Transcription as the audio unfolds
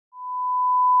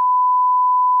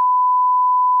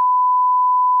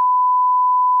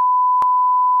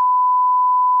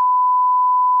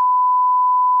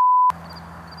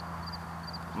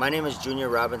My name is Junior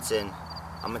Robinson.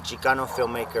 I'm a Chicano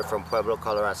filmmaker from Pueblo,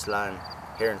 Colorado,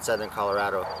 here in southern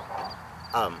Colorado.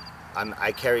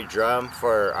 I carry drum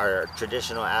for our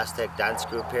traditional Aztec dance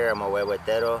group here. I'm a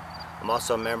huehuetero. I'm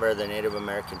also a member of the Native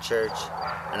American Church,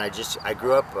 and I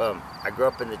grew up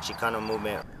in the Chicano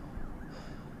movement.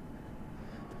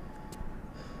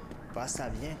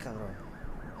 Pasa bien, cabrón.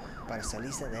 Para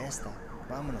salirse de esta.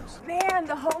 Vámonos. Man,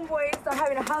 the homeboys are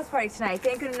having a house party tonight.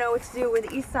 They ain't gonna know what to do when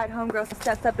the East Side homegirl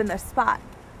steps up in their spot.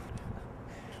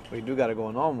 We do got it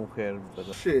going on, mujer.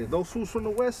 But shit, those fools from the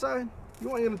West Side,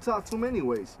 you ain't gonna talk to them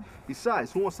anyways.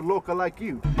 Besides, who wants a local like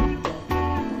you?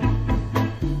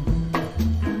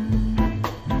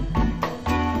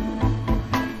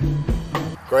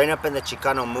 Growing up in the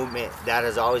Chicano movement, that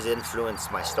has always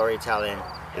influenced my storytelling.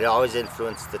 It always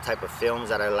influenced the type of films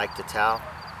that I like to tell.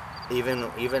 Even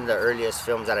the earliest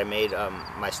films that I made,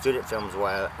 my student films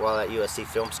while at USC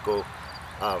Film School,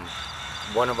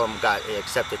 one of them got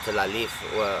accepted to La Leaf.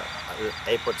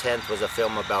 April 10th was a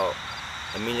film about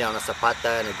Emiliano Zapata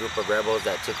and a group of rebels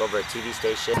that took over a TV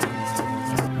station.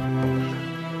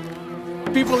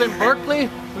 People in Berkeley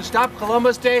who stopped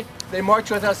Columbus Day, they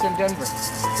march with us in Denver.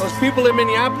 Those people in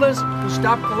Minneapolis who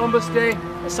stopped Columbus Day,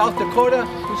 in South Dakota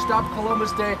who stopped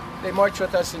Columbus Day, they march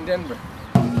with us in Denver.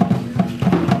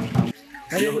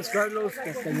 My name is Carlos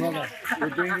Castañeda. We're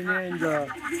bringing in the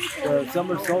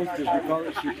summer solstice. We call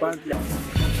it Shipantla.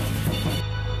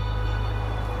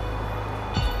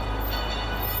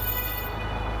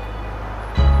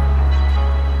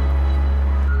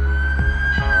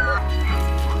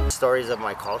 Stories of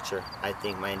my culture. I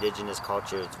think my indigenous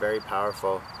culture is very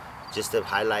powerful. Just to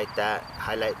highlight that,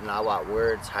 highlight Nahuatl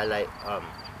words, highlight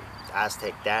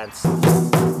Aztec dance.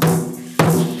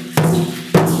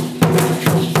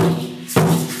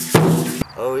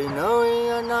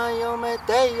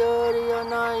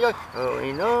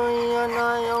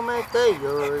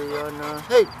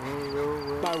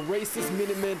 By racist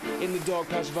Minutemen in the Dog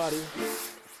Patch Valley.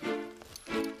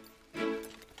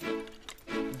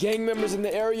 Gang members in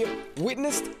the area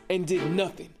witnessed and did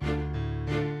nothing.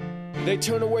 They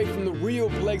turn away from the real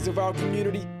plagues of our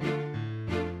community,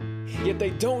 yet they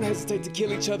don't hesitate to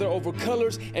kill each other over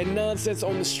colors and nonsense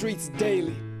on the streets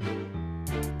daily.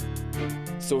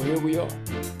 So here we are,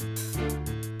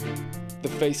 the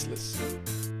faceless,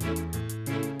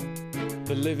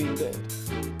 the living dead,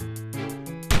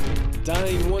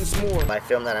 dying once more. My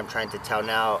film that I'm trying to tell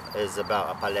now is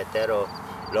about a paletero,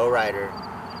 lowrider,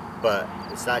 but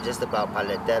it's not just about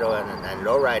paletero and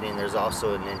lowriding. There's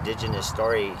also an indigenous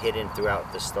story hidden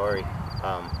throughout the story,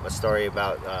 a story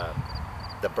about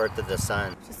the birth of the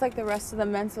sun. Just like the rest of the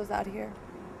mensos out here.